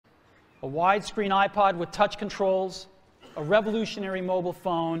a widescreen iPod with touch controls, a revolutionary mobile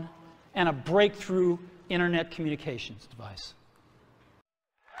phone, and a breakthrough internet communications device.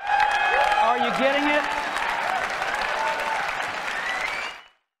 Are you getting it?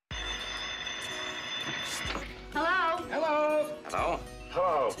 Hello? Hello? Hello?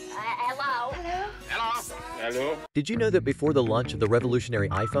 Hello? Hello? Hello? Hello? Hello? Did you know that before the launch of the revolutionary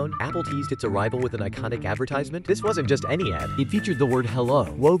iPhone, Apple teased its arrival with an iconic advertisement? This wasn't just any ad. It featured the word hello,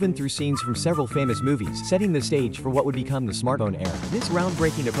 woven through scenes from several famous movies, setting the stage for what would become the smartphone era. This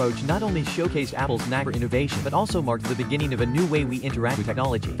groundbreaking approach not only showcased Apple's knack for innovation, but also marked the beginning of a new way we interact with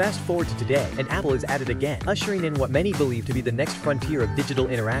technology. Fast forward to today, and Apple is at it again, ushering in what many believe to be the next frontier of digital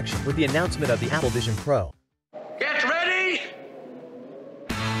interaction with the announcement of the Apple Vision Pro. Get ready!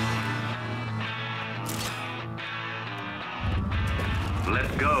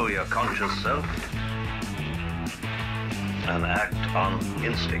 Let go your conscious self and act on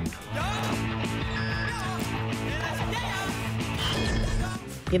instinct.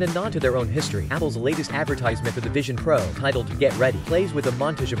 In a nod to their own history, Apple's latest advertisement for the Vision Pro, titled Get Ready, plays with a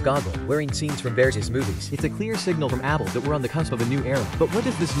montage of Goggle wearing scenes from various movies. It's a clear signal from Apple that we're on the cusp of a new era. But what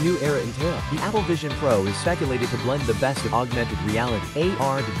does this new era entail? The Apple Vision Pro is speculated to blend the best of augmented reality,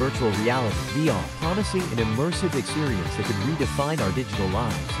 AR to virtual reality, VR, promising an immersive experience that could redefine our digital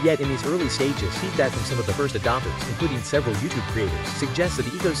lives. Yet in these early stages, feedback from some of the first adopters, including several YouTube creators, suggests that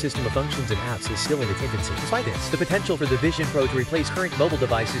the ecosystem of functions and apps is still in its infancy. Despite this, the potential for the Vision Pro to replace current mobile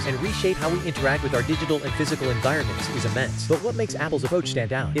devices and reshape how we interact with our digital and physical environments is immense. But what makes Apple's approach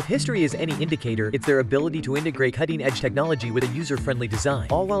stand out? If history is any indicator, it's their ability to integrate cutting-edge technology with a user-friendly design,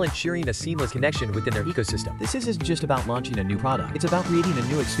 all while ensuring a seamless connection within their ecosystem. This isn't just about launching a new product. It's about creating a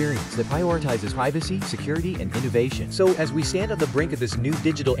new experience that prioritizes privacy, security, and innovation. So as we stand on the brink of this new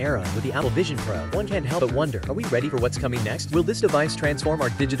digital era with the Apple Vision Pro, one can't help but wonder, are we ready for what's coming next? Will this device transform our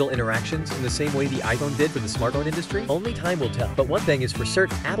digital interactions in the same way the iPhone did for the smartphone industry? Only time will tell. But one thing is for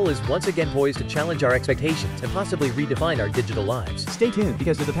certain, Apple is once again poised to challenge our expectations and possibly redefine our digital lives. Stay tuned,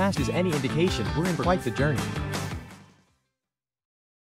 because if the past is any indication, we're in for quite the journey.